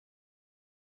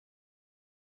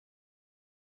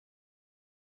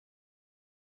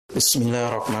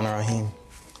Bismillahirrahmanirrahim.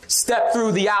 Step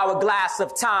through the hourglass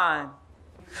of time.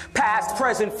 Past,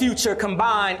 present, future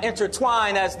combine,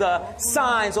 intertwine as the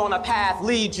signs on a path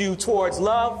lead you towards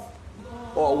love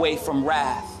or away from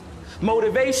wrath.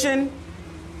 Motivation,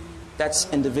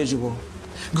 that's individual.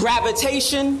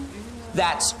 Gravitation,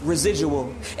 that's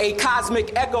residual. A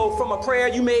cosmic echo from a prayer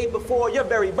you made before your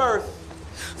very birth.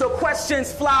 The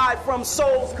questions fly from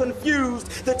souls confused.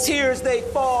 The tears they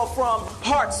fall from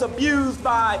hearts abused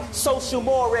by social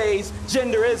mores,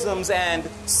 genderisms, and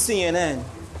CNN.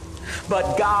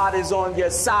 But God is on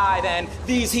your side, and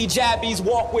these hijabis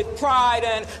walk with pride.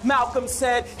 And Malcolm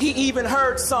said he even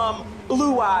heard some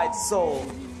blue-eyed soul.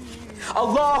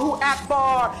 Allahu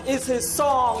Akbar is his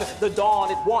song. The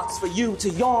dawn it wants for you to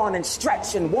yawn and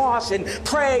stretch and wash and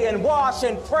pray and wash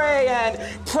and pray and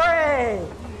pray.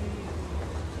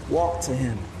 Walk to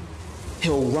him.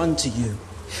 He'll run to you.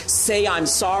 Say I'm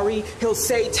sorry. He'll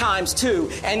say times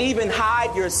two. And even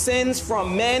hide your sins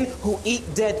from men who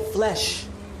eat dead flesh.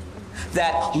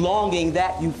 That longing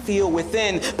that you feel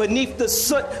within, beneath the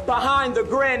soot, behind the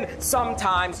grin,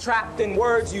 sometimes trapped in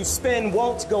words you spin,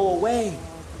 won't go away.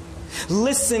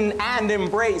 Listen and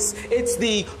embrace. It's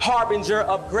the harbinger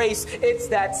of grace. It's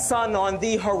that sun on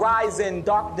the horizon,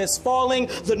 darkness falling,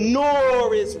 the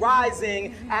Noor is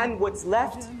rising, and what's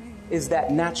left is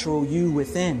that natural you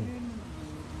within.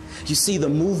 You see, the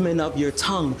movement of your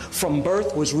tongue from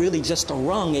birth was really just a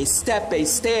rung, a step, a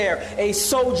stair, a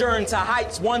sojourn to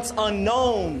heights once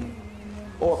unknown,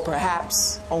 or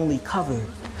perhaps only covered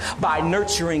by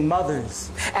nurturing mothers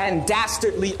and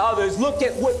dastardly others. Look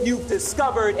at what you've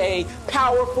discovered, a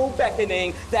powerful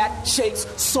beckoning that shakes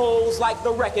souls like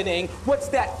the reckoning. What's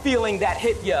that feeling that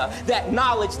hit ya, that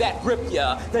knowledge that gripped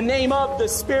ya? The name of the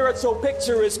spiritual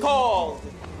picture is called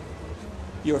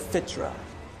your fitra.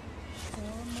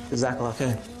 Jazakallah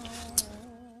khair.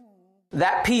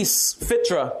 That piece,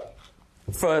 fitra,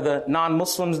 for the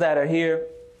non-Muslims that are here,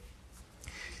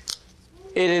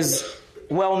 it is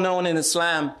well known in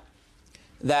Islam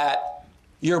that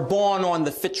you're born on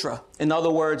the fitra. In other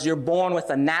words, you're born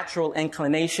with a natural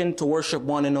inclination to worship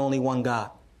one and only one God.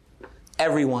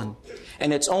 Everyone.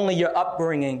 And it's only your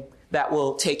upbringing that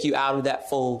will take you out of that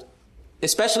fold,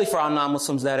 especially for our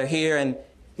non-Muslims that are here, and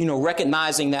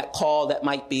recognizing that call that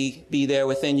might be there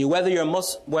within you, whether you're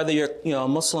a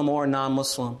Muslim or a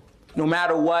non-Muslim. No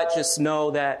matter what, just know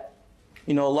that,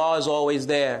 Allah is always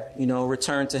there.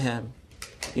 Return to him.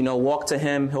 Walk to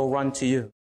him, he'll run to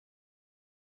you.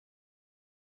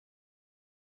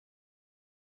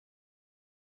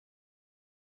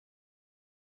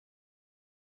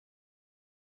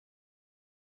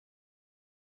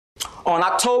 On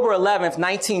October 11th,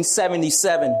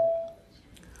 1977,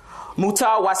 Muta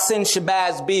Wasin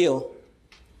Shabazz Beale,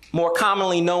 more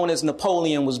commonly known as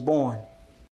Napoleon, was born.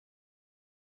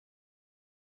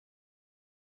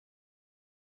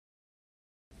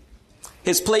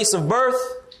 His place of birth,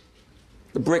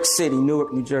 the Brick City,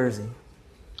 Newark, New Jersey.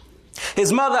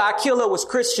 His mother, Akila, was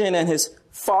Christian, and his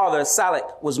father,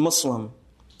 Salik, was Muslim.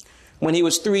 When he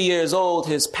was 3 years old,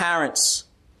 his parents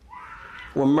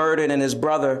were murdered, and his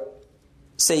brother,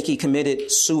 Seiki, committed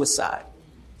suicide.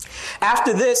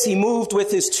 After this, he moved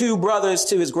with his two brothers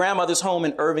to his grandmother's home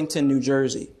in Irvington, New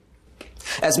Jersey.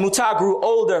 As Muta grew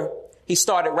older, he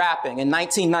started rapping. In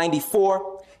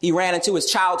 1994, he ran into his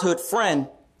childhood friend,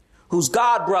 whose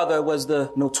godbrother was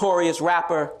the notorious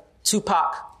rapper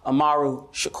Tupac Amaru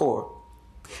Shakur.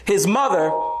 His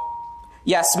mother,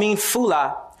 Yasmin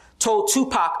Fula, told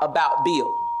Tupac about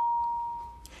Beale.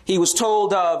 He was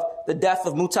told of the death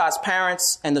of Muta's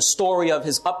parents and the story of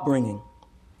his upbringing.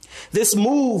 This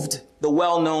moved the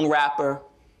well-known rapper,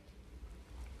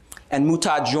 and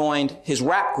Muta joined his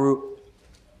rap group,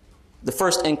 the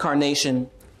first incarnation,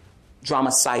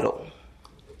 Dramacidal.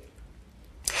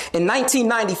 In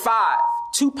 1995,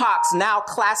 Tupac's now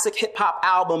classic hip-hop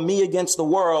album, Me Against the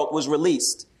World, was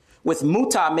released, with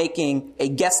Muta making a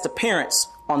guest appearance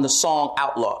on the song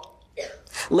Outlaw.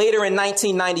 Later in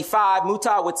 1995,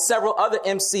 Muta with several other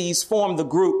MCs formed the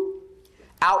group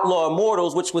Outlaw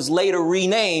Immortals, which was later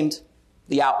renamed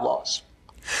the Outlawz.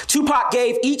 Tupac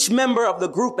gave each member of the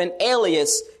group an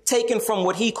alias taken from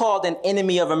what he called an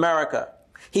enemy of America.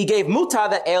 He gave Muta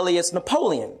the alias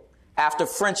Napoleon, after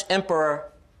French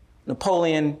Emperor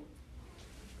Napoleon.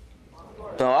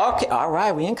 Okay, all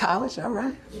right, we in college, all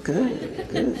right,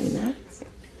 good.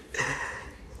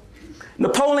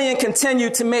 Napoleon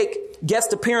continued to make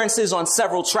guest appearances on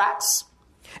several tracks,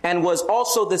 and was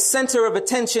also the center of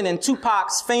attention in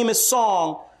Tupac's famous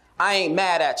song, I Ain't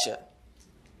Mad At Ya,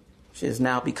 which has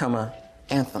now become an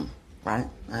anthem, right?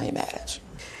 I ain't mad at you.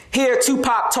 Here,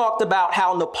 Tupac talked about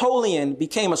how Napoleon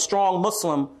became a strong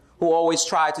Muslim who always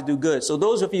tried to do good. So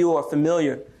those of you who are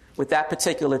familiar with that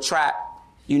particular track,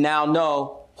 you now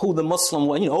know who the Muslim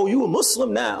was. You know, oh, you a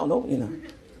Muslim now. No, you know.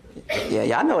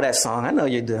 Yeah, I know that song. I know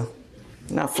you do.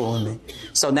 You're not fooling me.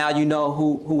 So now you know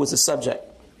who was the subject.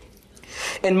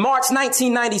 In March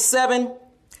 1997,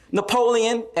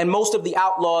 Napoleon and most of the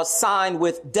Outlawz signed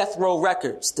with Death Row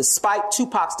Records, despite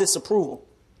Tupac's disapproval.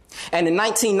 And in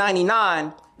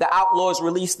 1999, the Outlawz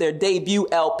released their debut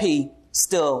LP,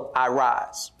 Still I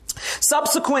Rise.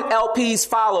 Subsequent LPs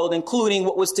followed, including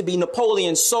what was to be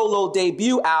Napoleon's solo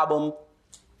debut album,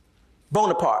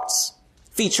 Bonapartes,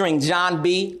 featuring John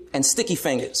B. and Sticky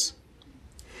Fingers.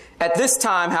 At this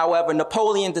time, however,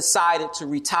 Napoleon decided to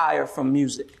retire from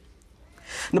music.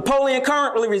 Napoleon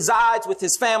currently resides with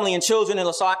his family and children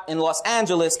in Los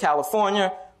Angeles,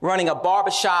 California, running a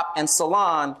barbershop and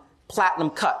salon, Platinum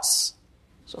Cuts.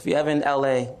 So if you're ever in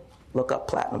LA, look up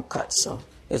Platinum Cuts. So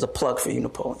there's a plug for you,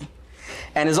 Napoleon.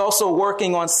 And is also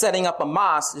working on setting up a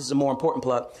mosque. This is a more important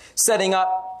plug. Setting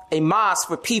up a mosque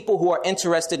for people who are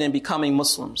interested in becoming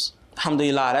Muslims.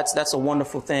 Alhamdulillah, that's a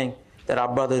wonderful thing that our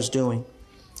brother is doing.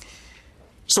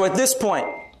 So at this point,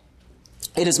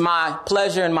 it is my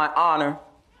pleasure and my honor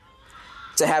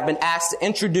to have been asked to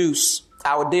introduce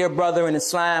our dear brother in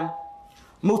Islam,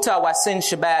 Mutawasin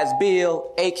Shabazz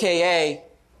Beale, a.k.a.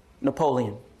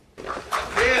 Napoleon.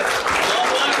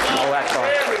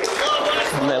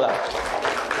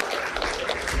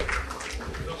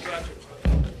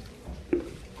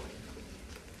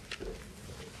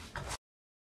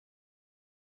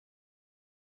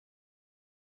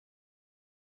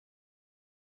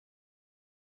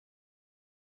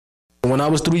 When I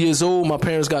was 3 years old, my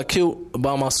parents got killed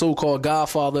by my so-called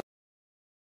godfather.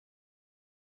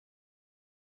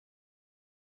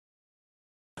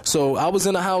 So I was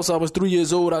in the house, I was 3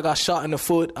 years old, I got shot in the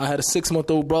foot. I had a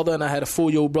 6-month-old brother and I had a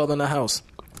 4-year-old brother in the house.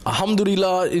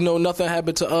 Alhamdulillah, you know, nothing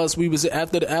happened to us. We was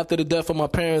after the death of my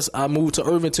parents, I moved to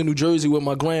Irvington, New Jersey with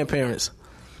my grandparents.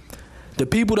 The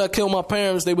people that killed my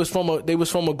parents, they was from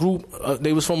a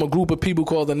group of people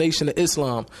called the Nation of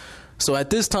Islam. So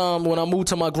at this time, when I moved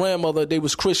to my grandmother, they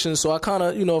was Christians. So I kind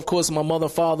of, you know, of course, my mother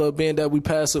and father, being that when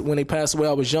they passed away,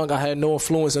 I was young. I had no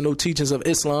influence and no teachings of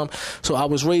Islam. So I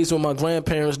was raised with my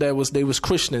grandparents they was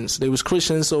Christians. They was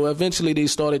Christians. So eventually they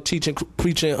started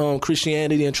preaching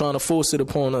Christianity and trying to force it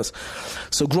upon us.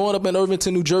 So growing up in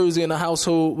Irvington, New Jersey, in a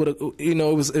household with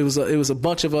it was a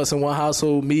bunch of us in one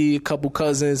household, me, a couple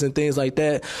cousins and things like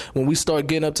that. When we start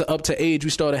getting up to age,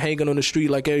 we started hanging on the street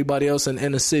like everybody else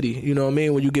in the city. You know what I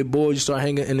mean? When you get bored, you start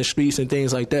hanging in the streets and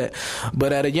things like that.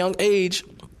 But at a young age,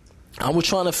 I was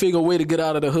trying to figure a way to get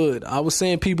out of the hood. I was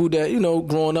seeing people that, you know,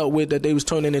 growing up with, that they was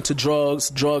turning into drug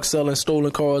selling,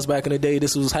 stolen cars back in the day.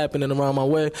 This was happening around my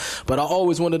way. But I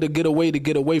always wanted to get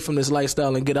away from this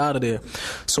lifestyle and get out of there.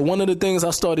 So one of the things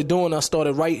I started doing, I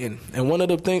started writing. And one of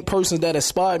the persons that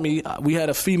inspired me, we had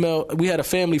a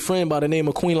family friend by the name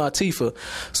of Queen Latifah.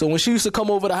 So when she used to come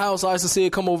over the house, I used to say,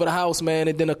 come over the house, man.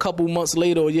 And then a couple months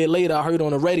later, or a year later, I heard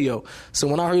on the radio. So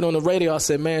when I heard on the radio, I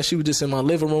said, man, she was just in my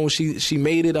living room. She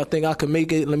made it. I think I could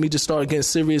make it. Let me just start getting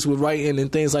serious with writing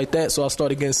and things like that. So I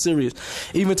started getting serious,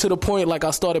 even to the point like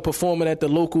I started performing at the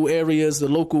local areas, the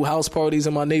local house parties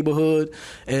in my neighborhood,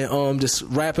 and just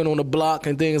rapping on the block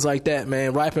and things like that,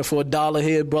 man. Rapping for $1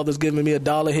 here, brothers giving me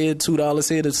 $1 here, $2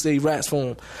 here to say raps for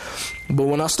them. But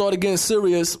when I started getting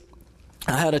serious,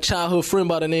 I had a childhood friend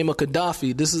by the name of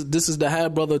Gaddafi. This is the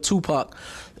half brother of Tupac.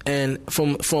 And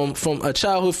from a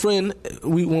childhood friend,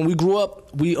 when we grew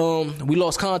up, we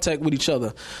lost contact with each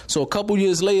other. So a couple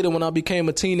years later, when I became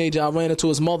a teenager, I ran into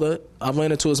his mother out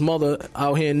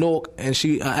here in Newark, and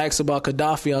I asked about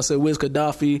Gaddafi. I said, "Where's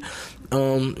Gaddafi?"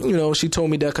 You know, she told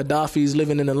me that Gaddafi's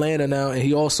living in Atlanta now, and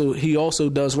he also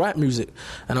does rap music.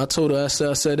 And I told her, I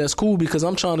said, that's cool because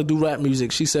I'm trying to do rap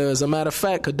music. She said, as a matter of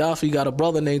fact, Gaddafi got a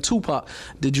brother named Tupac.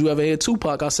 Did you ever hear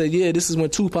Tupac? I said, yeah. This is when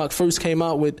Tupac first came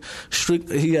out with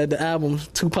he had the album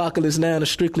Tupacalypse Now and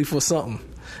Strictly for Something.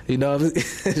 You know,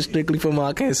 strictly for my,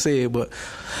 I can't say it, but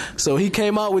so he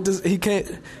came out with this. He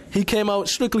came out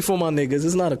strictly for my niggas.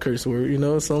 It's not a curse word, you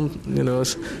know.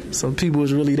 Some people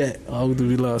is really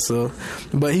that. So,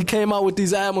 but he came out with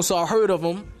these albums, so I heard of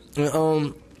him.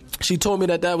 And, she told me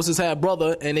that was his half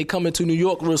brother, and they coming to New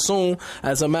York real soon.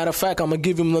 As a matter of fact, I'm gonna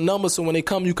give him the number so when they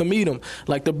come, you can meet him.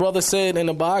 Like the brother said in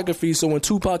the biography. So when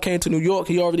Tupac came to New York,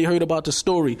 he already heard about the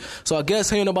story. So I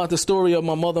guess hearing about the story of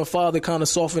my mother and father kind of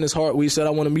softened his heart. Where he said, "I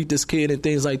want to meet this kid" and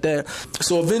things like that.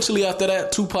 So eventually, after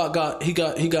that, Tupac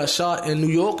got shot in New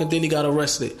York, and then he got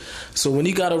arrested. So when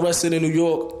he got arrested in New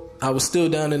York, I was still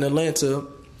down in Atlanta.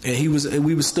 And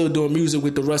we was still doing music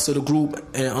with the rest of the group,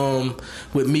 and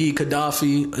with me,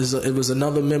 Gaddafi, it was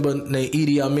another member named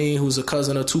Idi Amin, who's a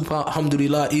cousin of Tupac.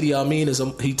 Alhamdulillah, Idi Amin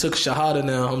he took Shahada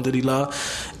now, alhamdulillah,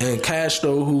 and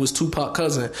Castro, who was Tupac's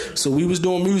cousin. So we was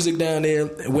doing music down there,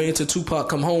 waiting till Tupac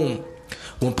come home.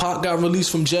 When Pac got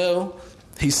released from jail,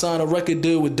 he signed a record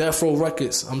deal with Death Row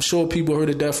Records. I'm sure people heard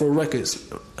of Death Row Records.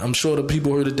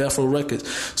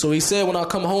 So he said, when I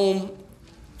come home,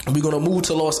 we're going to move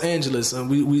to Los Angeles. And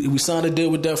we signed a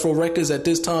deal with Death Row Records. At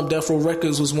this time, Death Row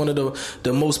Records was one of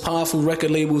the most powerful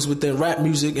record labels within rap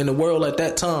music in the world at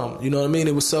that time. You know what I mean?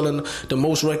 It was selling the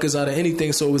most records out of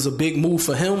anything. So it was a big move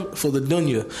for him, for the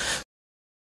dunya.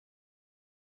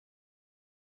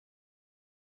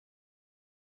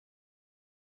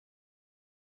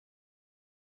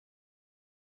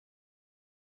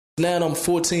 Now I'm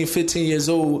 14, 15 years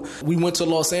old. We went to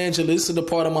Los Angeles. This is the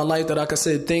part of my life that, like I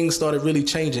said, things started really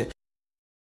changing.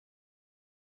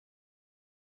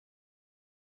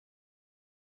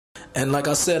 And like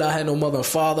I said, I had no mother and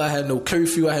father. I had no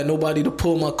curfew. I had nobody to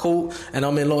pull my coat. And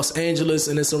I'm in Los Angeles,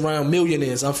 and it's around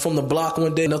millionaires. I'm from the block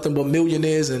one day, nothing but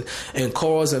millionaires and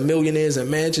cars and millionaires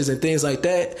and mansions and things like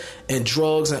that, and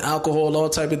drugs and alcohol, all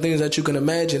type of things that you can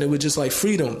imagine. It was just like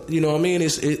freedom. You know what I mean?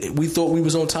 We thought we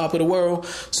was on top of the world.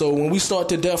 So when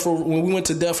we went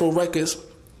to Death Row Records,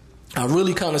 I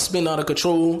really kind of spun out of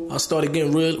control. I started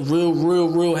getting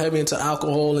real heavy into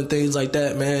alcohol and things like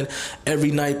that, man.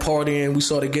 Every night partying, we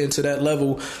started getting to that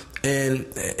level.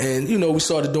 And you know, we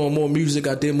started doing more music.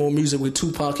 I did more music with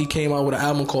Tupac. He came out with an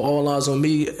album called All Eyes on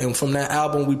Me, and from that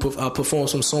album, I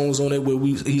performed some songs on it where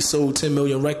he sold 10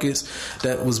 million records.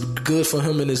 That was good for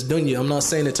him in his dunya. I'm not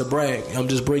saying it to brag. I'm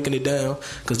just breaking it down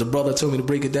because the brother told me to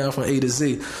break it down from A to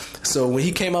Z. So when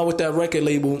he came out with that record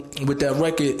label, with that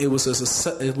record, it was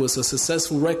a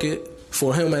successful record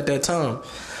for him at that time.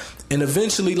 And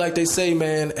eventually, like they say,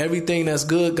 man, everything that's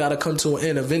good got to come to an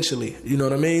end eventually. You know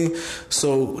what I mean?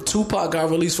 So Tupac got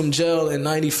released from jail in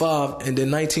 95, and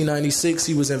then 1996,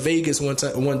 he was in Vegas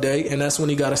one day, and that's when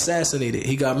he got assassinated.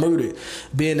 He got murdered.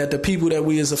 Being that the people that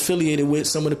we was affiliated with,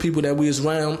 some of the people that we was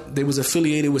around, they was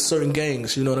affiliated with certain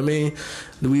gangs. You know what I mean?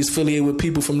 We was affiliated with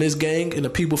people from this gang and the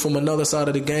people from another side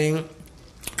of the gang.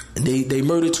 They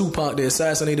murdered Tupac. They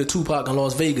assassinated Tupac in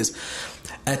Las Vegas.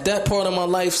 At that part of my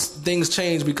life, things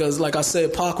changed because, like I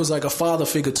said, Pac was like a father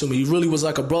figure to me. He really was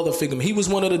like a brother figure. He was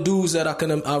one of the dudes that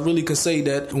I really can say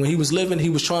that when he was living, he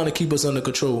was trying to keep us under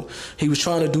control. He was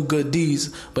trying to do good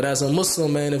deeds. But as a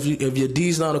Muslim, man, if your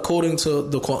deeds not according to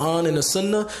the Quran and the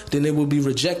Sunnah, then it will be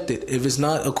rejected if it's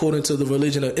not according to the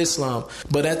religion of Islam.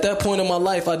 But at that point in my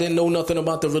life, I didn't know nothing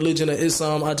about the religion of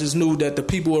Islam. I just knew that the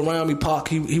people around me, Pac,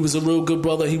 he was a real good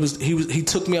brother. He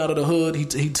took me out of the hood.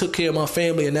 He took care of my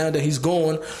family, and now that he's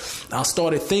gone, I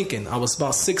started thinking. I was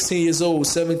about 16 years old,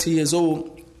 17 years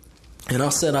old, and I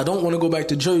said, I don't want to go back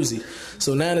to Jersey.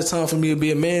 So now it's time for me to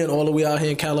be a man all the way out here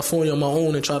in California on my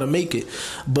own and try to make it.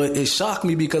 But it shocked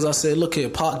me because I said, look here,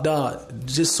 Pac died.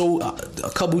 Just so a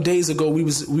couple days ago, we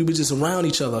were just around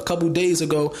each other. A couple days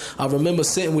ago, I remember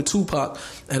sitting with Tupac,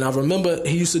 and I remember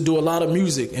he used to do a lot of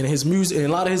music. And a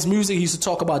lot of his music, he used to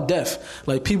talk about death.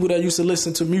 Like people that used to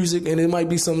listen to music, and there might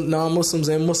be some non-Muslims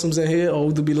and Muslims in here,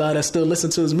 or there'll be a lot that still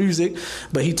listen to his music,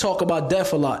 but he talked about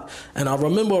death a lot. And I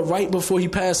remember right before he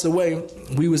passed away,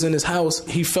 we was in his house.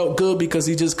 He felt good because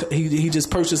he just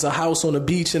purchased a house on the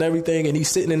beach and everything, and he's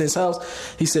sitting in his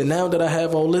house. He said, now that I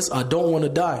have all this, I don't want to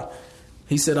die.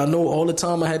 He said, I know all the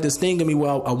time I had this thing in me where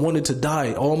I wanted to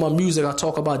die. All my music, I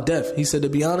talk about death. He said, to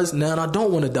be honest, now I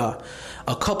don't want to die.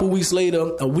 A couple weeks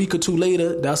later, a week or two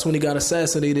later, that's when he got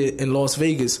assassinated in Las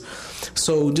Vegas.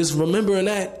 So just remembering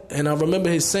that, and I remember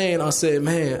his saying, I said,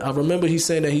 man, I remember he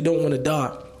saying that he don't want to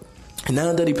die. And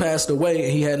now that he passed away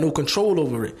and he had no control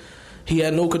over it, he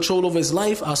had no control over his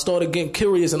life, I started getting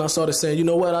curious, and I started saying, you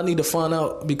know what, I need to find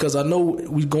out, because I know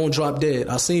we going to drop dead.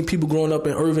 I seen people growing up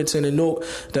in Irvington and Newark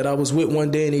that I was with one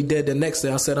day and they dead the next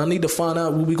day. I said, I need to find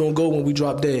out where we going to go when we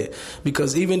drop dead.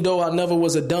 Because even though I never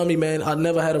was a dummy, man, I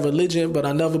never had a religion, but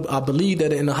I believed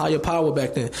that in a higher power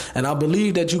back then. And I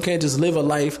believe that you can't just live a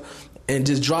life and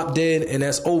just drop dead and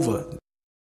that's over.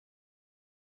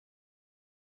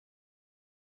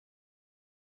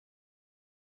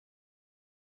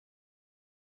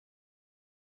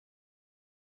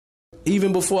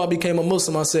 Even before I became a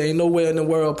Muslim, I said, ain't nowhere in the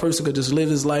world a person could just live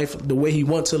his life the way he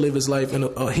wants to live his life, and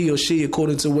he or she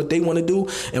according to what they want to do.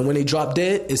 And when they drop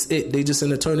dead, it's it. They just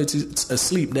in eternity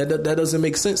asleep. That doesn't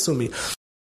make sense to me.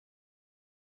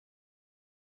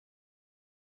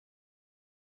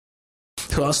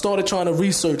 So I started trying to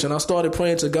research, and I started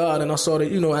praying to God, and I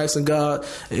started, asking God,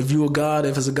 if you a God,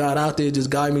 if there's a God out there, just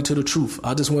guide me to the truth.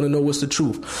 I just want to know what's the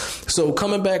truth. So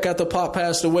coming back after Pop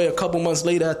passed away, a couple months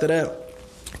later after that,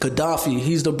 Gaddafi,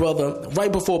 he's the brother.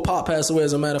 Right before Pop passed away,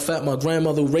 as a matter of fact, my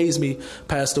grandmother who raised me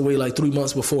passed away like 3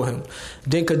 months before him.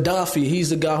 Then Gaddafi, he's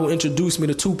the guy who introduced me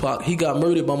to Tupac. He got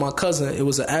murdered by my cousin. It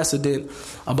was an accident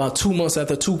about 2 months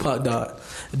after Tupac died.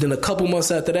 And then a couple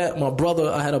months after that,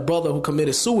 I had a brother who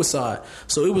committed suicide.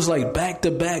 So it was like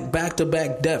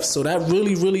back-to-back deaths. So that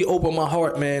really, really opened my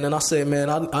heart, man. And I said, man,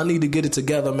 I need to get it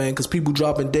together, man, because people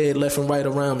dropping dead left and right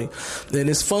around me. And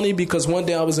it's funny because one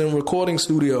day I was in a recording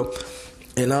studio,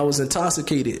 and I was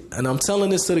intoxicated. And I'm telling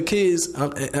this to the kids.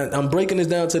 I'm breaking this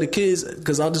down to the kids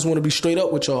because I just want to be straight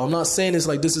up with y'all. I'm not saying it's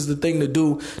like this is the thing to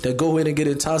do, that go ahead and get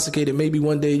intoxicated. Maybe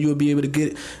one day you'll be able to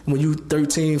get, when you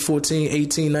 13, 14,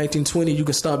 18, 19, 20, you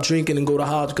can stop drinking and go to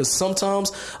Hajj. Because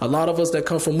sometimes a lot of us that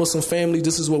come from Muslim families,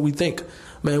 this is what we think.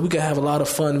 Man, we can have a lot of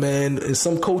fun, man. And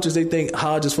some coaches, they think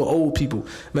Hajj is for old people.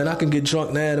 Man, I can get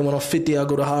drunk now, and when I'm 50, I'll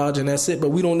go to Hajj, and that's it. But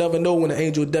we don't never know when the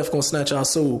angel of death going to snatch our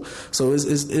soul. So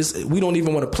we don't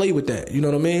even want to play with that. You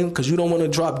know what I mean? Because you don't want to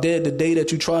drop dead the day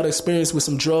that you try to experience with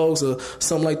some drugs or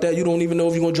something like that. You don't even know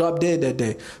if you're going to drop dead that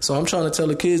day. So I'm trying to tell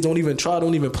the kids, don't even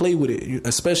play with it.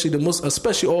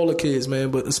 Especially all the kids, man,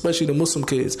 but especially the Muslim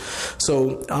kids.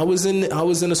 So I was in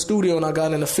the studio, and I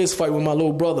got in a fist fight with my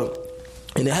little brother.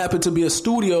 And it happened to be a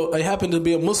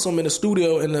Muslim in the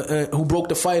studio who broke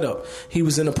the fight up. He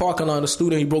was in the parking lot of the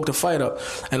studio, he broke the fight up.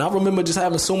 And I remember just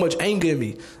having so much anger in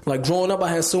me. Like growing up, I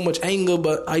had so much anger,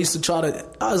 but I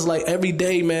was like every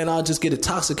day, man, I'll just get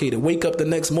intoxicated. Wake up the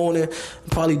next morning,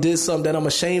 probably did something that I'm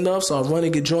ashamed of, so I run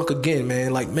and get drunk again,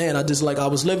 man. Like, man, I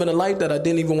was living a life that I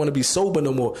didn't even want to be sober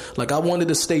no more. Like I wanted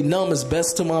to stay numb as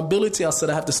best to my ability. I said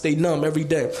I have to stay numb every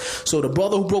day. So the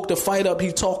brother who broke the fight up,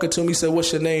 he talking to me, he said,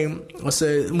 "What's your name?" I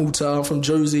said, "Muta, I'm from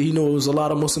Jersey." He knew there was a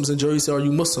lot of Muslims in Jersey. He said, "Are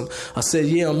you Muslim?" I said,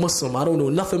 "Yeah, I'm Muslim. I don't know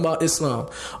nothing about Islam.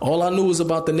 All I knew was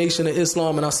about the nation of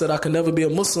Islam." And I said, "I can never be a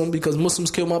Muslim because Muslims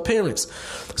killed my parents."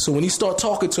 So when he started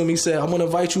talking to me, he said, "I'm going to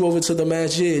invite you over to the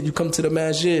masjid. You come to the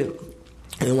masjid."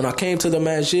 And when I came to the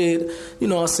masjid,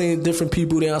 I seen different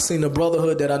people there. I seen the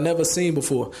brotherhood that I never seen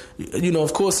before.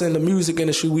 Of course, in the music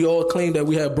industry, we all claim that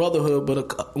we have brotherhood,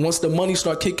 but once the money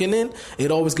start kicking in,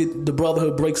 the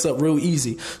brotherhood breaks up real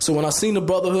easy. So when I seen the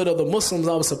brotherhood of the Muslims,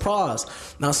 I was surprised.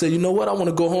 And I said, you know what? I want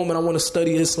to go home and I want to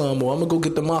study Islam more. I'm going to go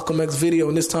get the Malcolm X video,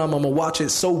 and this time I'm going to watch it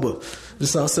sober.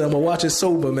 This time I said, I'm going to watch it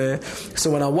sober, man.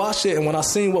 So when I watched it, and when I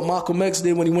seen what Malcolm X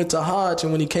did when he went to Hajj,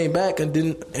 and when he came back, and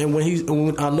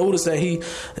when I noticed that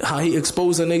how he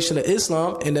exposed the Nation of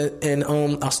Islam, and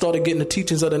I started getting the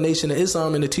teachings of the Nation of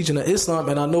Islam and the teaching of Islam,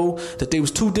 and I know that there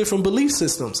was two different belief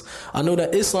systems. I know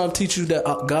that Islam teaches you that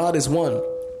God is one,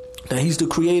 that he's the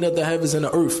creator of the heavens and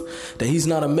the earth, that he's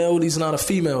not a male, he's not a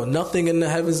female. Nothing in the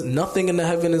heavens and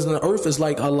the earth is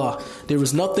like Allah. There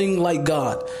is nothing like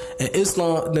God. And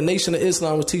Islam, the Nation of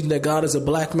Islam was teaching that God is a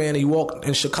black man. He walked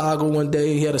in Chicago one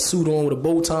day, he had a suit on with a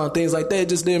bow tie and things like that. It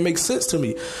just didn't make sense to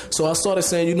me. So I started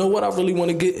saying, you know what, I really want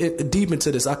to get deep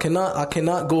into this. I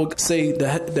cannot go say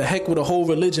the heck with a whole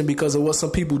religion because of what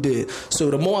some people did. So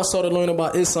the more I started learning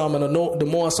about Islam, and the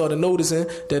more I started noticing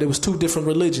that it was two different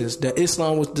religions, that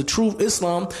Islam was the true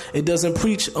Islam. It doesn't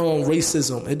preach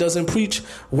racism. It doesn't preach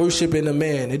worshiping a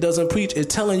man.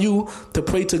 It's telling you to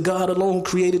pray to God alone who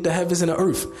created the heavens and the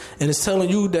earth. And it's telling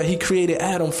you that he created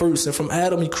Adam first, and from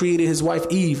Adam he created his wife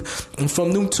Eve, and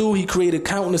from them two he created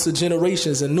countless of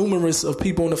generations and numerous of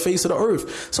people on the face of the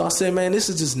earth. So I said, man, this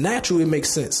is just natural. It makes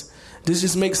sense. This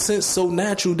just makes sense so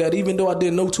natural that even though I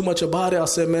didn't know too much about it, I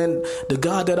said, man, the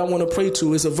God that I want to pray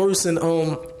to is a verse in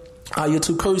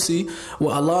Ayatul Kursi,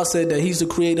 where Allah said that he's the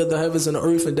creator of the heavens and the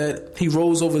earth, and that he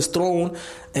rose over his throne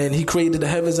and he created the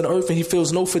heavens and the earth, and he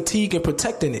feels no fatigue in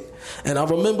protecting it. And I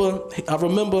remember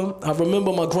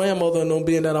my grandmother, and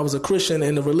being that I was a Christian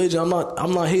in the religion,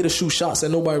 I'm not here to shoot shots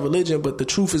at nobody's religion, but the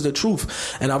truth is the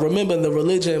truth. And I remember in the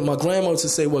religion, my grandmother to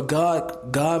say, well,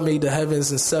 God made the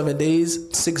heavens in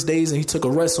 6 days, and he took a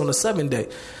rest on the 7th day.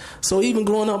 So even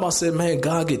growing up, I said, man,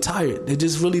 God get tired. It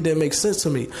just really didn't make sense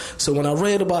to me. So when I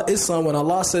read about Islam, when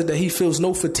Allah said that he feels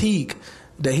no fatigue,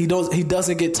 that he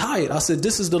doesn't get tired, I said,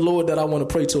 this is the Lord that I want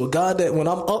to pray to. A God that when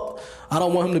I'm up, I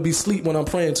don't want him to be asleep when I'm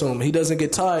praying to him. He doesn't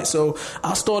get tired. So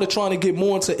I started trying to get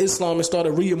more into Islam and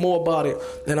started reading more about it.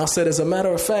 And I said, as a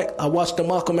matter of fact, I watched the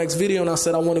Malcolm X video, and I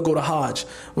said, I want to go to Hajj.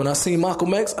 When I seen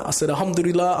Malcolm X, I said,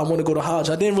 Alhamdulillah, I want to go to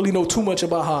Hajj. I didn't really know too much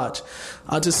about Hajj.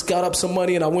 I just got up some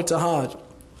money and I went to Hajj.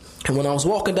 And when I was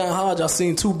walking down Hajj, I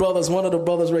seen two brothers. One of the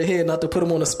brothers right here, not to put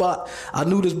him on the spot. I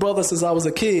knew this brother since I was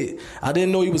a kid. I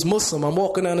didn't know he was Muslim. I'm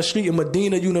walking down the street in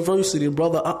Medina University.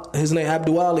 Brother, his name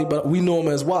Abdul Ali, but we know him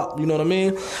as Wap. You know what I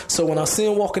mean? So when I see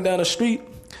him walking down the street,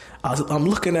 I'm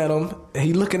looking at him, and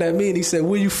he looking at me, and he said,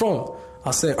 "Where you from?"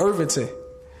 I said, "Irvington."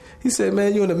 He said,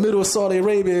 "Man, you in the middle of Saudi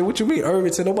Arabia. What you mean,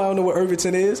 Irvington? Nobody know what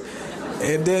Irvington is."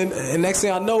 And next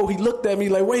thing I know, he looked at me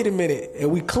like, "Wait a minute."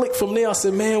 And we clicked from there. I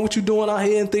said, "Man, what you doing out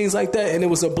here?" and things like that. And it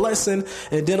was a blessing.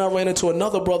 And then I ran into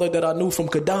another brother that I knew from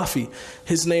Gaddafi.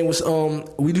 His name was,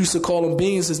 we used to call him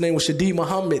Beans. His name was Shadid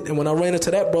Muhammad. And when I ran into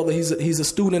that brother, he's a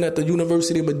student at the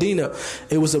University of Medina.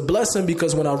 It was a blessing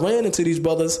because when I ran into these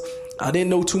brothers, I didn't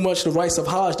know too much the rights of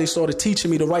Hajj. They started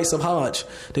teaching me the rights of Hajj.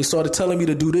 They started telling me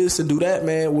to do this and do that,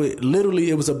 man. Literally,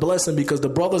 it was a blessing because the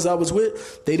brothers I was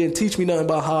with, they didn't teach me nothing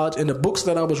about Hajj. And the books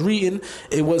that I was reading,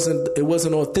 it wasn't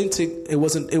authentic. It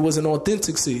wasn't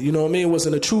authenticity. You know what I mean? It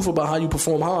wasn't the truth about how you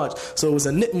perform Hajj. So it was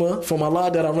a nikmah from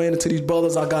Allah that I ran into these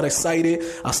brothers. I got excited.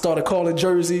 I started calling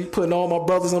Jersey, putting all my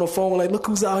brothers on the phone, like, "Look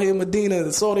who's out here in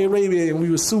Medina, Saudi Arabia," and we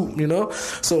were soup, you know.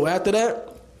 So after that,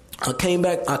 I came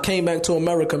back to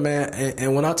America, man,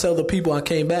 and when I tell the people I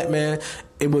came back, man,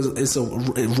 it's a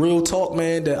real talk,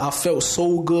 man, that I felt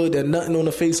so good that nothing on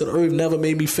the face of the earth never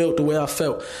made me feel the way I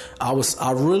felt.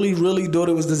 I really, really thought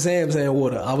it was the Zamzam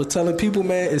water. I was telling people,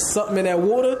 man, it's something in that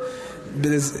water.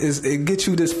 It gets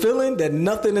you this feeling that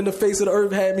nothing in the face of the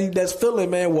earth had me that's feeling,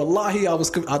 man. Wallahi, I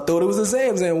thought it was a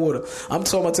Zamzam water. I'm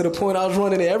talking about to the point I was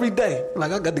running it every day.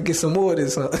 Like, I got to get some more of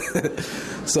this, huh?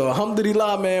 So,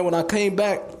 alhamdulillah, man, when I came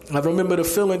back, I remember the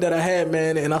feeling that I had,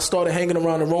 man, and I started hanging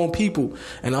around the wrong people.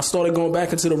 And I started going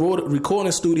back into the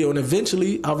recording studio, and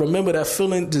eventually, I remember that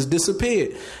feeling just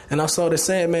disappeared. And I started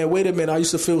saying, man, wait a minute, I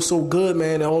used to feel so good,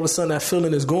 man, and all of a sudden that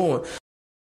feeling is gone.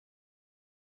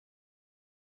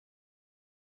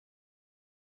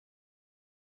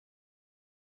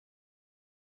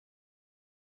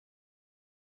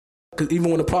 Because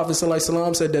even when the Prophet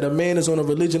ﷺ said that a man is on a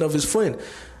religion of his friend,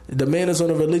 the man is on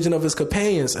a religion of his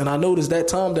companions. And I noticed that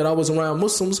time that I was around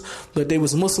Muslims, that there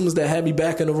was Muslims that had me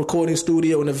back in the recording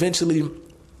studio, and eventually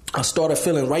I started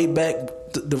feeling right back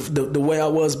the way I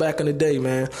was back in the day,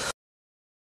 man.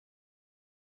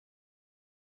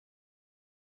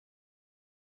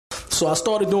 So I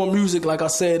started doing music, like I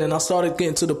said, and I started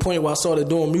getting to the point where I started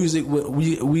doing music.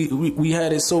 We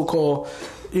had it so-called,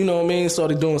 you know what I mean,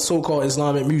 started doing so-called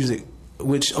Islamic music,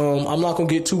 which I'm not going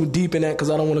to get too deep in that because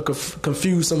I don't want to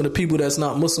confuse some of the people that's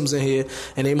not Muslims in here,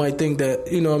 and they might think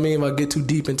that, you know what I mean, if I get too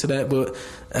deep into that. But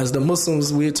as the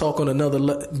Muslims, we talk on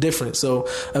another different. So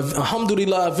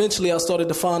alhamdulillah, eventually I started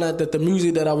to find out that the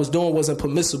music that I was doing wasn't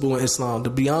permissible in Islam. To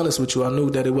be honest with you, I knew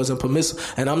that it wasn't permissible.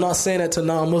 And I'm not saying that to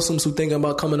non-Muslims who thinking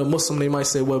about coming a Muslim. They might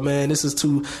say, well, man, this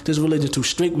religion too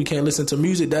strict. We can't listen to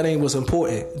music. That ain't what's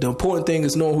important. The important thing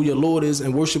is knowing who your Lord is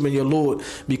and worshiping your Lord,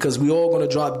 because we all going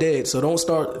to drop dead. So don't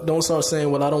start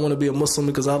saying, well, I don't want to be a Muslim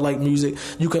because I like music.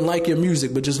 You can like your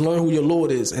music, but just learn who your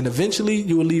Lord is. And eventually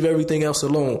you will leave everything else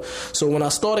alone. So when I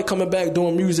started coming back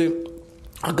doing music,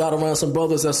 I got around some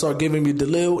brothers that started giving me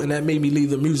dalil, and that made me leave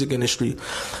the music industry.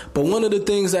 But one of the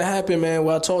things that happened, man,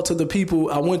 when I talked to the people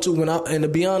I went to, and to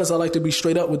be honest, I like to be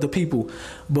straight up with the people.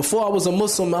 Before I was a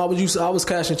Muslim, I was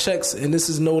cashing checks, and this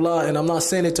is no lie, and I'm not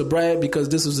saying it to brag because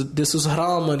this was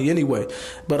haram money anyway.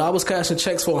 But I was cashing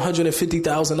checks for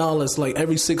 $150,000 like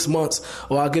every 6 months,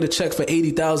 or I get a check for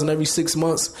 $80,000 every 6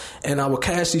 months, and I would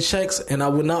cash these checks, and I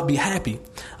would not be happy.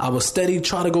 I would steady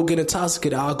try to go get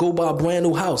intoxicated. I'll go buy a brand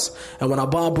new house, and when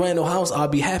I buy a brand new house, I'll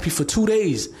be happy for 2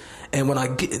 days. And when I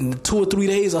get in 2 or 3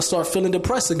 days, I start feeling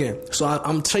depressed again. So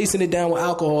I'm chasing it down with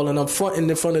alcohol, and I'm fronting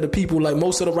in front of the people like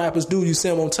most of the rappers do. You see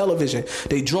them on television.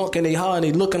 They drunk and they high and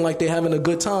they looking like they having a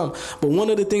good time. But one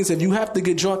of the things, if you have to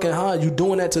get drunk and high, you're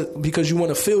doing that because you want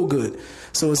to feel good.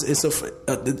 So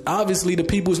obviously the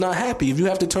people's not happy. If you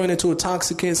have to turn into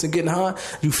intoxicants and getting high,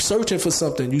 you're searching for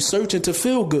something. You're searching to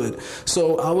feel good.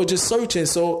 So I was just searching.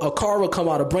 So a car will come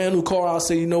out, a brand new car. I'll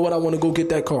say, you know what, I want to go get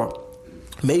that car.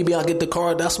 Maybe I get the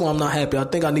car. That's why I'm not happy. I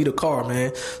think I need a car,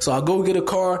 man. So I go get a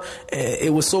car, and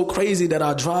it was so crazy that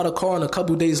I drive the car, and a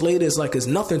couple days later, it's like it's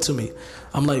nothing to me.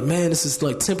 I'm like, man, this is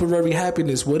like temporary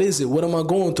happiness. What is it? What am I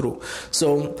going through?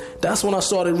 So that's when I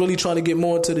started really trying to get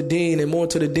more into the deen and more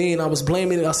into the deen. I was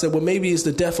blaming it. I said, well, maybe it's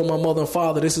the death of my mother and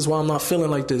father. This is why I'm not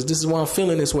feeling like this. This is why I'm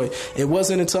feeling this way. It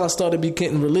wasn't until I started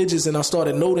getting religious and I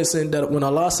started noticing that when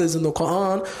Allah says in the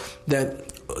Quran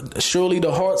that surely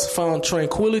the hearts found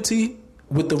tranquility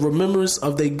with the remembrance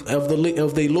of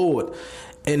their Lord.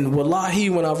 And wallahi,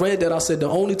 when I read that, I said the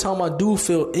only time I do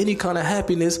feel any kind of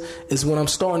happiness is when I'm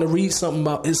starting to read something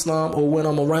about Islam or when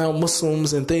I'm around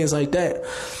Muslims and things like that.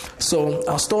 So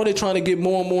I started trying to get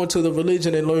more and more into the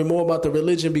religion and learn more about the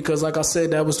religion because, like I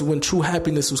said, that was when true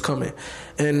happiness was coming.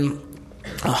 And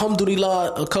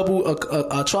alhamdulillah,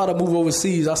 I tried to move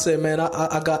overseas. I said, man,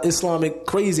 I got Islamic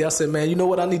crazy. I said, man, you know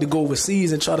what? I need to go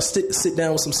overseas and try to sit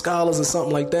down with some scholars or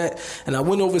something like that. And I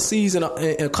went overseas and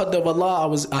Qadar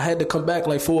Allah, I had to come back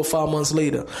like 4 or 5 months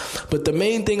later. But the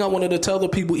main thing I wanted to tell the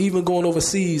people, even going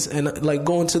overseas and like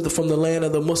going from the land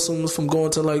of the Muslims, from going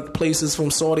to like places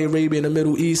from Saudi Arabia and the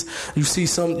Middle East, you see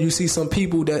some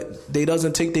people that they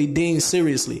doesn't take their deen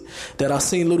seriously. That I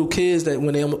seen little kids that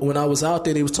when I was out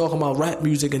there, they was talking about rap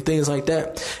music and things like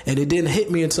that, and it didn't hit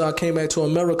me until I came back to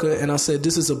America, and I said,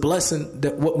 this is a blessing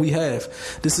that what we have.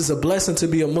 This is a blessing to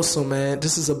be a Muslim, man.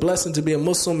 This is a blessing to be a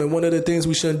Muslim, and one of the things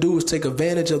we shouldn't do is take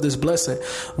advantage of this blessing.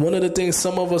 One of the things,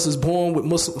 some of us is born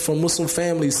from Muslim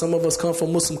families, some of us come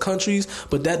from Muslim countries,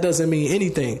 but that doesn't mean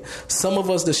anything. Some of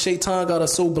us, the shaitan got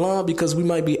us so blind because we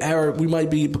might be Arab, we might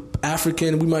be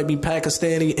African, we might be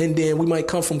Pakistani, Indian, we might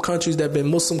come from countries that have been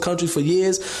Muslim countries for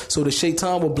years, so the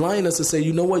shaitan will blind us and say,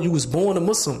 you know what, you was born a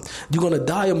Muslim, you're going to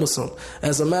die a Muslim.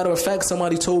 As a matter of fact,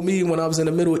 somebody told me when I was in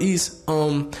the Middle East,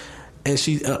 and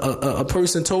a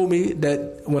person told me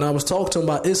that when I was talking to him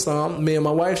about Islam, me and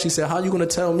my wife, she said, how you going to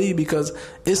tell me, because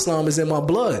Islam is in my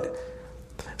blood.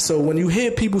 So when you hear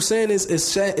people saying this, it's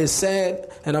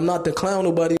sad, and I'm not to clown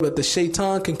nobody, but the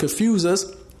shaitan can confuse us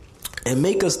and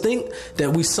make us think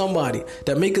that we somebody,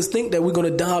 that make us think that we're going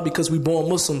to die because we're born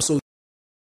Muslim. So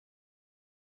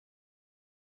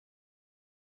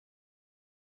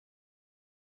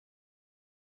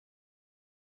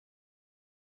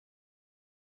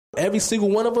every single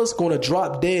one of us going to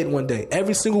drop dead one day.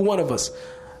 Every single one of us.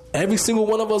 Every single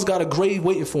one of us got a grave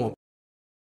waiting for him.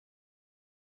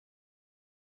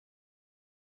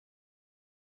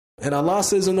 And Allah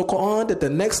says in the Quran that the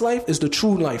next life is the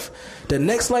true life. The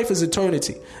next life is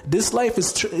eternity. This life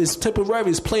is temporary,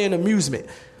 it's playing amusement.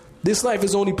 This life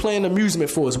is only playing amusement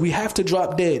for us. We have to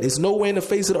drop dead. There's nowhere in the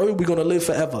face of the earth we're going to live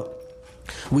forever.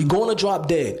 We're going to drop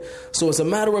dead. So as a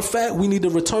matter of fact, we need to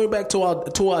return back to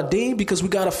our deen because we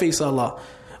got to face Allah.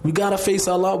 We got to face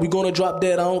Allah. We're going to drop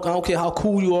dead. I don't care how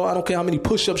cool you are. I don't care how many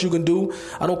push-ups you can do.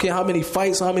 I don't care how many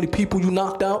fights or how many people you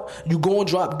knocked out. You're going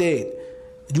to drop dead.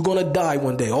 You're going to die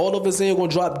one day. All of us ain't going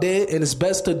to drop dead, and it's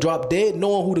best to drop dead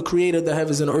knowing who the creator of the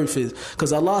heavens and the earth is.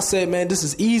 Because Allah said, man, this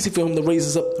is easy for him to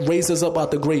raise us up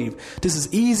out the grave. This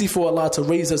is easy for Allah to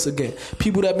raise us again.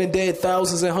 People that have been dead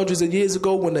thousands and hundreds of years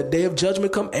ago, when the day of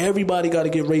judgment come, everybody got to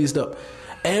get raised up.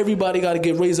 Everybody got to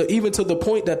get raised up, even to the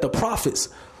point that the prophets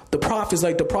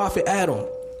like the prophet Adam,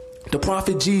 the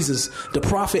prophet Jesus, the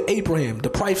prophet Abraham, the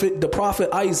prophet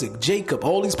Isaac, Jacob,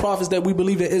 all these prophets that we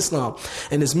believe in Islam.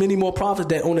 And there's many more prophets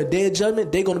that on the day of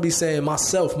judgment, they're going to be saying,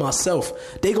 myself.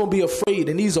 They're going to be afraid,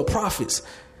 and these are prophets.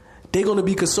 They're going to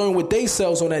be concerned with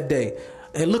themselves on that day.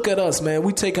 And look at us, man.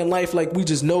 We taking life like we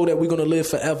just know that we're going to live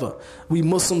forever. We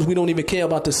Muslims, we don't even care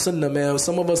about the sunnah, man.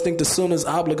 Some of us think the sunnah is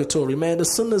obligatory. Man, the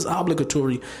sunnah is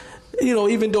obligatory. You know,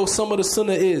 even though some of the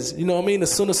sunnah is, you know what I mean, the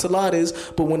sunnah salat is,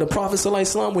 but when the Prophet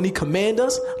ﷺ, when he command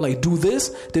us, like do this,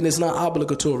 then it's not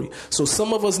obligatory. So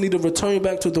some of us need to return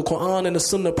back to the Quran and the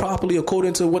sunnah properly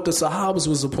according to what the Sahabas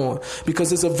was upon.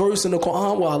 Because there's a verse in the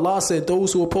Quran where Allah said,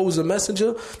 those who oppose the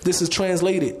messenger, this is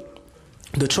translated.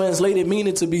 The translated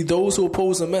meaning to be those who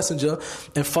oppose the messenger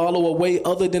and follow a way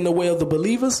other than the way of the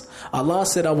believers. Allah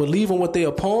said, I will leave them what they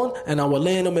upon, and I will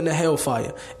land them in the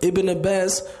hellfire. Ibn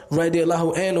Abbas,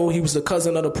 radiallahu anhu, he was the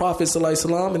cousin of the Prophet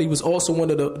ﷺ, and he was also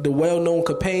one of the well-known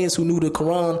companions who knew the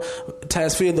Quran,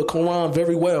 tasfir the Quran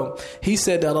very well. He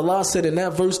said that Allah said in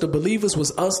that verse, the believers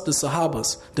was us, the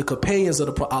Sahabas, the companions of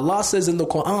the Prophet. Allah says in the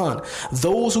Quran,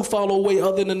 those who follow a way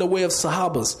other than the way of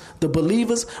Sahabas, the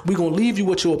believers, we're going to leave you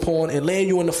what you're upon and land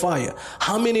you in the fire.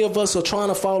 How many of us are trying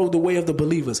to follow the way of the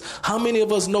believers? How many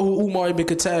of us know who Umar ibn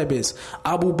Khattab is?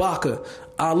 Abu Bakr,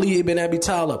 Ali ibn Abi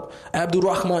Talib, Abdul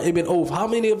Rahman ibn Auf. How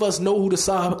many of us know who the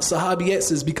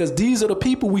Sahabiyats is? Because these are the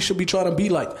people we should be trying to be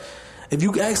like. If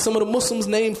you ask some of the Muslims,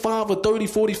 name 5 or 30,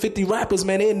 40, 50 rappers,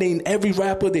 man, they name every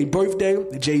rapper, their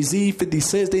birthday, Jay-Z, 50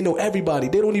 Cent, they know everybody.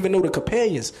 They don't even know the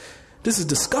companions. This is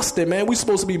disgusting, man. We're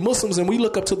supposed to be Muslims, and we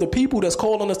look up to the people that's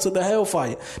calling us to the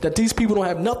hellfire. That these people don't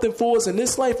have nothing for us in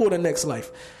this life or the next life.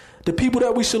 The people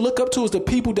that we should look up to is the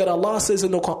people that Allah says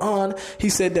in the Quran. He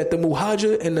said that the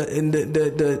Muhajir and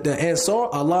the Ansar,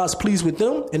 Allah is pleased with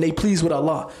them, and they pleased with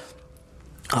Allah.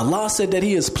 Allah said that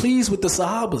He is pleased with the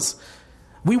Sahabas.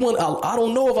 We want. I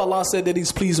don't know if Allah said that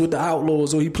He's pleased with the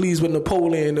Outlawz, or He pleased with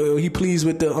Napoleon, or He pleased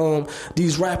with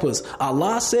these rappers.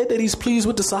 Allah said that He's pleased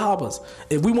with the Sahabas.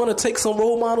 If we want to take some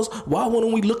role models, why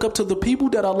wouldn't we look up to the people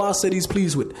that Allah said He's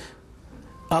pleased with?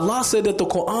 Allah said that the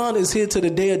Quran is here to the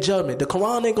day of judgment. The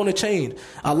Quran ain't going to change.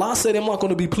 Allah said I'm not going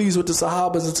to be pleased with the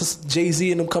Sahabas until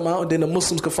Jay-Z and them come out, and then the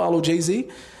Muslims can follow Jay-Z.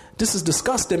 This is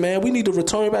disgusting, man. We need to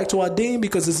return back to our deen,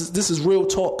 because this is real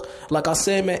talk. Like I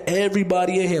said, man,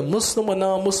 everybody in here, Muslim or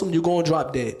non-Muslim, you're going to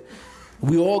drop dead.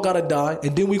 We all got to die,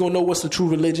 and then we're going to know what's the true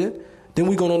religion. Then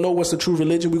we're going to know what's the true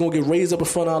religion. We're going to get raised up in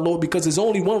front of our Lord, because there's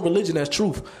only one religion that's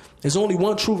truth. There's only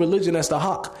one true religion that's the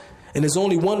haqq. And there's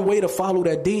only one way to follow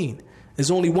that deen. There's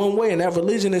only one way, and that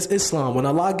religion is Islam. When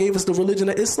Allah gave us the religion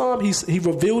of Islam, He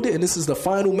revealed it, and this is the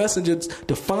final message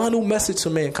to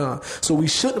mankind. So we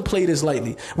shouldn't play this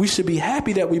lightly. We should be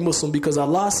happy that we Muslim, because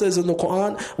Allah says in the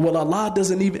Quran, well, Allah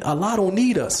don't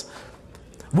need us.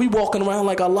 We walking around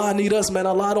like Allah need us, man.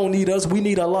 Allah don't need us. We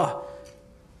need Allah.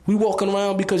 We walking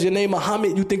around because your name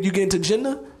Muhammad, you think you get into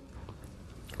Jannah?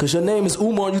 Because your name is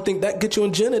Umar, you think that get you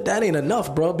in Jannah? That ain't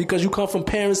enough, bro. Because you come from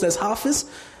parents that's Hafiz.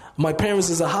 My parents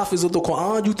is a Hafiz of the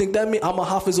Quran. You think that mean I'm a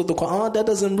Hafiz of the Quran? That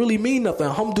doesn't really mean nothing.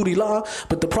 Alhamdulillah.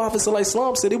 But the Prophet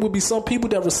ﷺ said it would be some people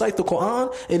that recite the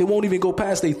Quran and it won't even go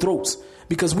past their throats,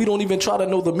 because we don't even try to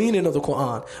know the meaning of the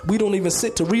Quran. We don't even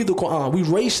sit to read the Quran. We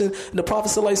ration. The Prophet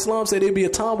ﷺ said there'd be a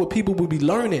time where people will be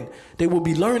learning. They will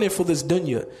be learning for this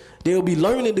dunya. They'll be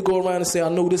learning to go around and say, I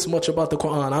know this much about the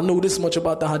Quran. I know this much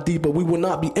about the Hadith, but we will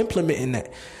not be implementing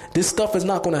that. This stuff is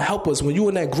not going to help us. When you're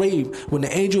in that grave, when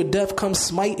the angel of death comes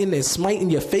smiting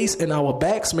your face and our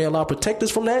backs, may Allah protect us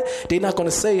from that, they're not going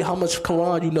to say how much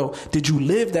Quran you know. Did you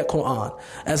live that Quran?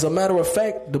 As a matter of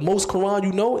fact, the most Quran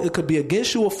you know, it could be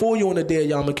against you or for you on the day of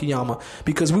Yawm al-Qiyamah,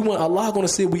 because we want Allah going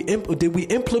to say, did we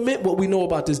implement what we know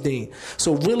about this deen?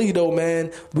 So really though,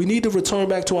 man, we need to return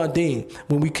back to our deen.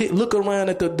 When we look around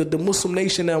at the Muslim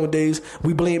nation nowadays,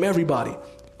 we blame everybody.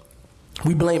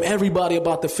 We blame everybody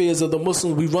about the fears of the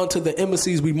Muslims. We run to the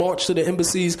embassies. We march to the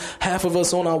embassies. Half of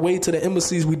us on our way to the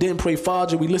embassies, we didn't pray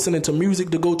Fajr. We listening to music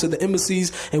to go to the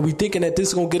embassies, and we thinking that this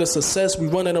is going to get us success. We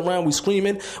running around, we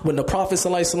screaming. When the Prophet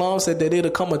ﷺ said that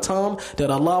there'd come a time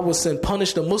that Allah would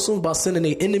punish the Muslims by sending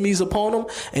their enemies upon them,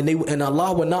 and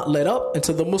Allah would not let up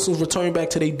until the Muslims return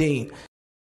back to their deen.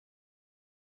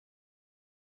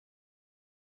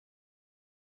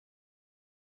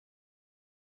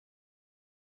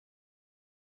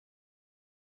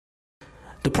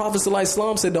 The Prophet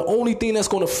ﷺ said the only thing that's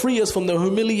going to free us from the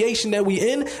humiliation that we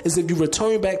in is if you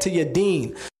return back to your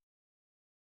deen.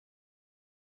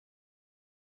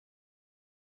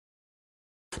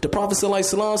 The Prophet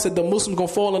ﷺ said the Muslims going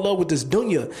to fall in love with this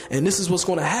dunya, and this is what's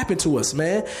going to happen to us,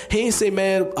 man. He ain't say,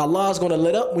 man, Allah's going to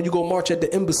let up when you go march at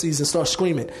the embassies and start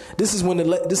screaming. This is when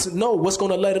what's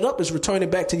going to let it up is returning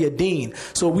back to your deen.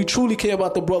 So we truly care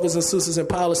about the brothers and sisters in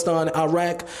Palestine,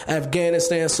 Iraq,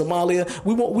 Afghanistan, Somalia.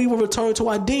 We will return to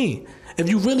our deen. If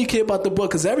you really care about the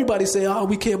book, because everybody say, oh,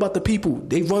 we care about the people.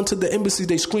 They run to the embassies,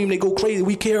 they scream, they go crazy.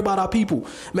 We care about our people.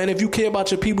 Man, if you care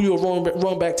about your people, you'll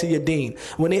run back to your deen.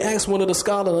 When they asked one of the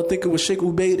scholars, I think it was Sheikh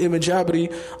Ubaid ibn Jabri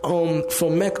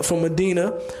from Mecca, from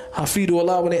Medina,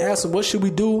 Hafidullah, when they asked him, what should we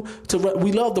do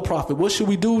we love the Prophet? What should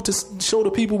we do to show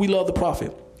the people we love the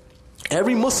Prophet?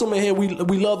 Every Muslim in here, we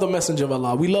love the Messenger of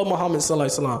Allah. We love Muhammad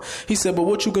sallallahu alaihi wasallam. He said, but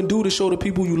what you can do to show the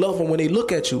people you love them when they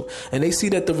look at you and they see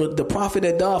that the Prophet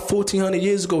that died 1400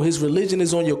 years ago, his religion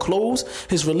is on your clothes,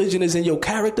 his religion is in your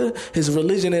character, his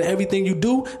religion in everything you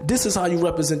do. This is how you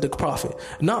represent the Prophet.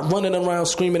 Not running around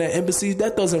screaming at embassies.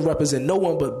 That doesn't represent no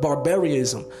one but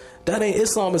barbarianism. That ain't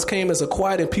Islam. Has came as a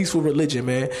quiet and peaceful religion,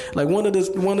 man. Like one of the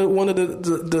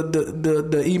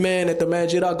imam at the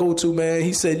masjid I go to, man,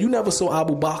 he said, you never saw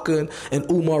Abu Bakr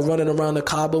and Umar running around the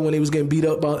Kaaba when they was getting beat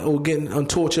up or getting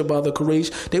tortured by the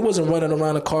Quraysh. They wasn't running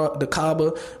around the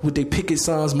Kaaba with their picket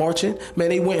signs marching. Man,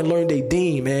 they went and learned their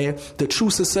deen, man. The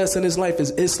true success in this life is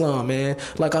Islam, man.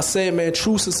 Like I said, man,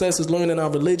 true success is learning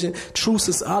our religion. True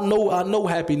success, I know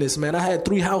happiness, man. I had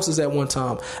 3 houses at one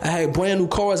time. I had brand new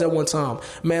cars at one time.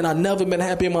 Man, I never been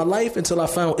happy in my life until I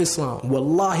found Islam.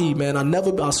 Wallahi, man,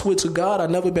 I swear to God, I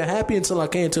never been happy until I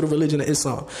came to the religion of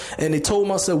Islam. And they told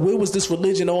myself, where was this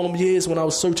religion all them years when I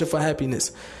was searching for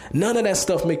happiness? None of that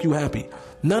stuff make you happy.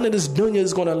 None of this dunya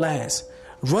is going to last.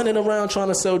 Running around trying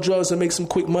to sell drugs and make some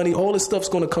quick money, all this stuff's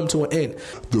going to come to an end.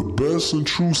 The best and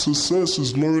true success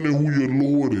is learning who your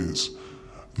Lord is,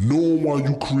 knowing why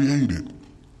you created,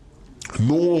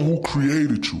 knowing who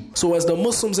created you. So as the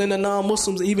Muslims and the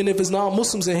non-Muslims, even if it's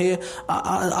non-Muslims in here,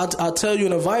 I tell you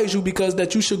and advise you because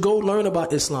that you should go learn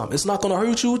about Islam. It's not going to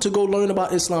hurt you to go learn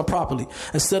about Islam properly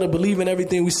instead of believing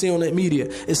everything we see on the media.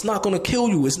 It's not going to kill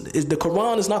you. The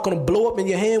Quran is not going to blow up in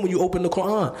your hand when you open the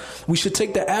Quran. We should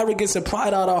take the arrogance and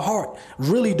pride out of our heart,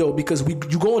 really though, because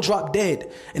you're going to drop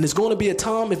dead, and it's going to be a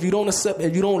time if you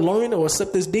don't learn or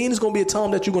accept this deen, it's going to be a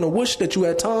time that you're going to wish that you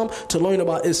had time to learn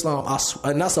about Islam,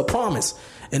 and that's a promise.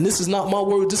 And this is not my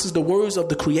words. This is the words of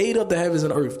the creator of the heavens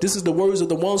and earth. This is the words of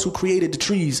the ones who created the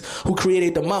trees, who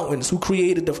created the mountains, who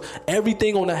created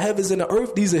everything on the heavens and the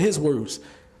earth. These are his words.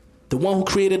 The one who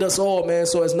created us all, man.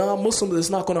 So as non-Muslims, it's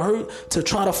not going to hurt to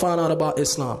try to find out about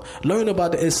Islam. Learn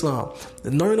about the Islam.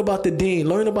 Learn about the deen.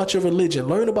 Learn about your religion.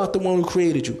 Learn about the one who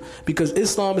created you. Because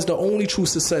Islam is the only true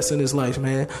success in this life,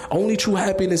 man. Only true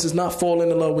happiness is not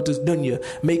falling in love with this dunya,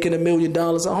 making $1 million.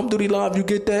 Alhamdulillah, if you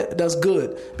get that, that's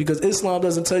good. Because Islam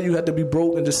doesn't tell you have to be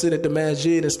broke and just sit at the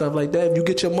masjid and stuff like that. If you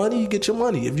get your money, you get your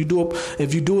money. If you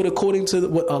do it according to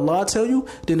what Allah tell you,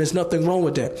 then there's nothing wrong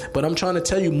with that. But I'm trying to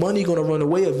tell you, money going to run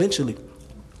away eventually.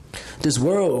 This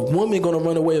world, women gonna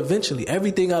run away eventually.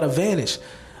 Everything gotta vanish.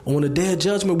 On the day of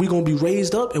judgment, we're gonna be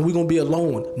raised up and we're gonna be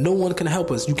alone. No one can help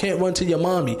us. You can't run to your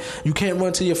mommy. You can't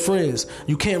run to your friends.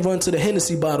 You can't run to the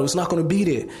Hennessy bottle. It's not gonna be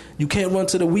there. You can't run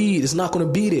to the weed. It's not gonna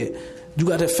be there. You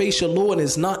got to face your Lord, and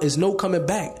it's no coming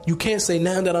back. You can't say,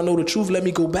 now that I know the truth, let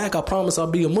me go back. I promise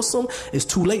I'll be a Muslim. It's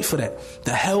too late for that.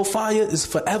 The hellfire is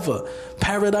forever.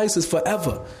 Paradise is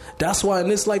forever. That's why in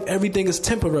this life, everything is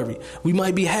temporary. We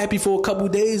might be happy for a couple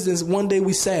days, then one day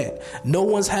we sad. No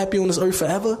one's happy on this earth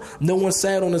forever. No one's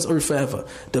sad on this earth forever.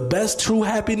 The best true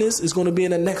happiness is going to be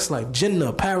in the next life.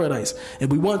 Jannah, paradise.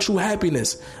 And we want true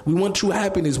happiness. We want true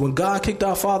happiness. When God kicked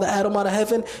our father Adam out of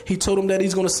heaven, he told him that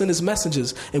he's going to send his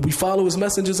messengers. If we follow his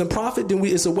messengers and prophet, then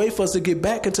it's a way for us to get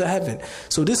back into heaven.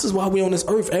 So this is why we on this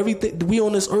earth. We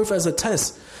on this earth as a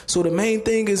test. So the main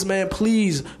thing is, man,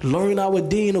 please learn our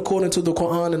deen according to the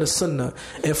Quran and the Sunnah.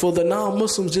 And for the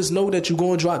non-Muslims, just know that you're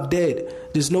going to drop dead.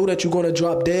 Just know that you're going to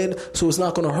drop dead. So it's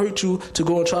not going to hurt you to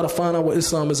go and try to find out what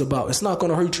Islam is about. It's not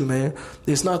going to hurt you, man.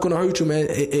 It's not going to hurt you, man.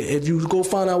 If you go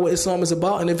find out what Islam is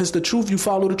about, and if it's the truth, you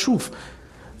follow the truth.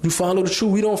 You follow the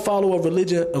truth. We don't follow a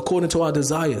religion according to our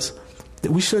desires.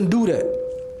 We shouldn't do that.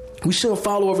 We shouldn't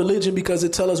follow a religion because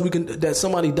it tells us that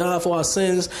somebody died for our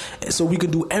sins, so we can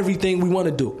do everything we want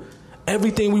to do.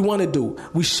 Everything we want to do.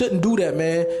 We shouldn't do that,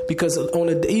 man, because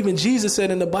even Jesus said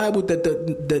in the Bible that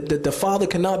the Father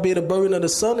cannot bear the burden of the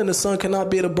Son, and the Son cannot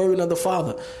bear the burden of the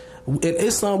Father. In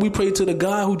Islam, we pray to the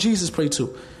God who Jesus prayed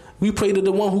to. We pray to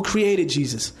the one who created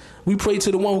Jesus. We pray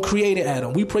to the one who created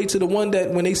Adam. We pray to the one that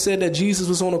when they said that Jesus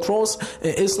was on the cross,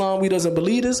 in Islam we doesn't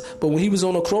believe this, but when he was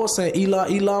on the cross saying,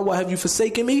 Eli, Eli, why have you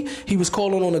forsaken me? He was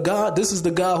calling on a God. This is the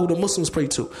God who the Muslims pray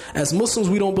to. As Muslims,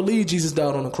 we don't believe Jesus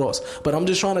died on the cross. But I'm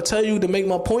just trying to tell you to make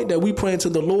my point that we praying to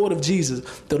the Lord of Jesus,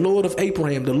 the Lord of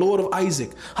Abraham, the Lord of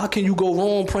Isaac. How can you go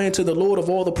wrong praying to the Lord of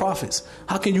all the prophets?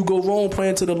 How can you go wrong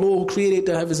praying to the Lord who created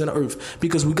the heavens and the earth?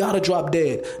 Because we got to drop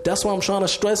dead. That's why I'm trying to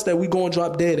stress that we going to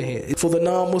drop dead in here. For the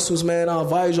non-Muslims, man, I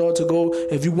advise y'all to go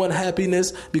if you want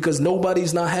happiness, because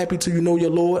nobody's not happy till you know your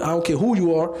Lord. I don't care who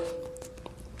you are.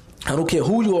 I don't care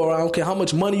who you are. I don't care how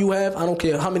much money you have. I don't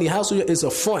care how many houses you have. It's a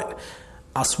front.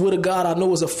 I swear to God, I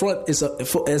know it's a front.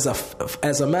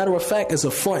 As a matter of fact, it's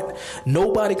a front.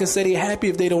 Nobody can say they're happy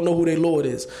if they don't know who their Lord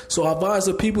is. So I advise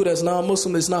the people that's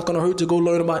non-Muslim, it's not going to hurt to go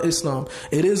learn about Islam.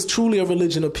 It is truly a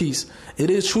religion of peace. It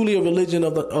is truly a religion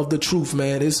of the truth,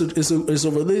 man. It's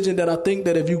a religion that I think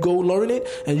that if you go learn it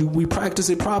and we practice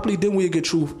it properly, then we'll get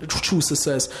true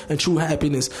success and true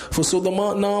happiness. So the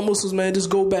non-Muslims, man, just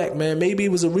go back, man. Maybe it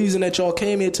was a reason that y'all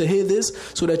came here to hear this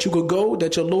so that you could go,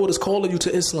 that your Lord is calling you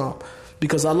to Islam.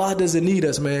 Because Allah doesn't need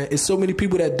us, man. It's so many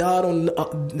people that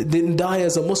didn't die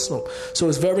as a Muslim. So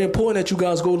it's very important that you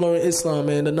guys go learn Islam,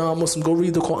 man. The non-Muslim, go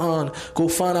read the Quran. Go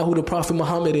find out who the Prophet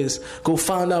Muhammad is. Go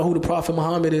find out who the Prophet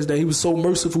Muhammad is, that he was so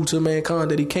merciful to mankind,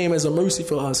 that he came as a mercy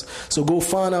for us. So go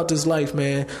find out this life,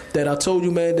 man. That I told you,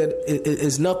 man, that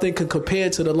it's nothing can compare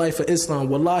to the life of Islam.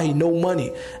 Wallahi, no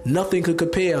money. Nothing could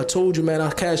compare. I told you, man, I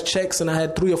cashed checks and I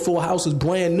had 3 or 4 houses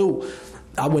brand new.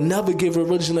 I would never give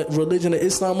religion of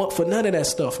Islam up for none of that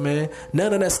stuff, man.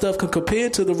 None of that stuff can compare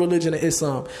to the religion of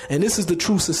Islam. And this is the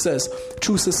true success.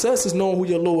 True success is knowing who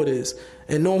your Lord is.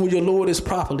 and knowing who your Lord is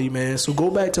properly, man. So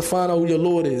go back to find out who your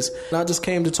Lord is. And I just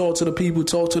came to talk to the people,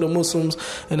 talk to the Muslims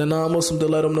and the non-Muslims to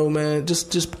let them know, man,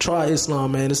 just try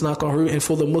Islam, man. It's not going to hurt. And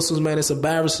for the Muslims, man, it's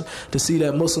embarrassing to see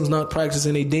that Muslims not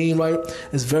practicing their deen right.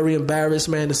 It's very embarrassed,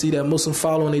 man, to see that Muslims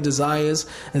following their desires.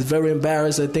 It's very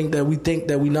embarrassed to think that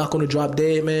we're not going to drop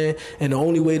dead, man. And the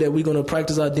only way that we're going to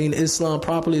practice our deen Islam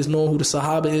properly is knowing who the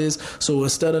Sahaba is. So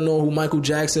instead of knowing who Michael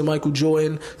Jackson, Michael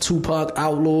Jordan, Tupac,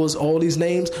 Outlawz, all these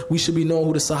names, we should be knowing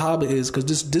who the Sahaba is, because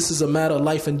this is a matter of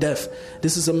life and death.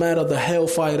 This is a matter of the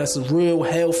hellfire. That's real.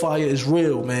 Hellfire is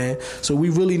real, man. So we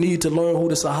really need to learn who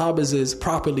the Sahabas is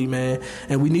properly, man.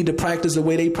 And we need to practice the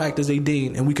way they practice their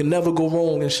deen. And we can never go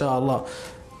wrong, inshallah.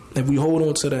 And we hold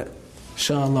on to that,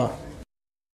 inshallah.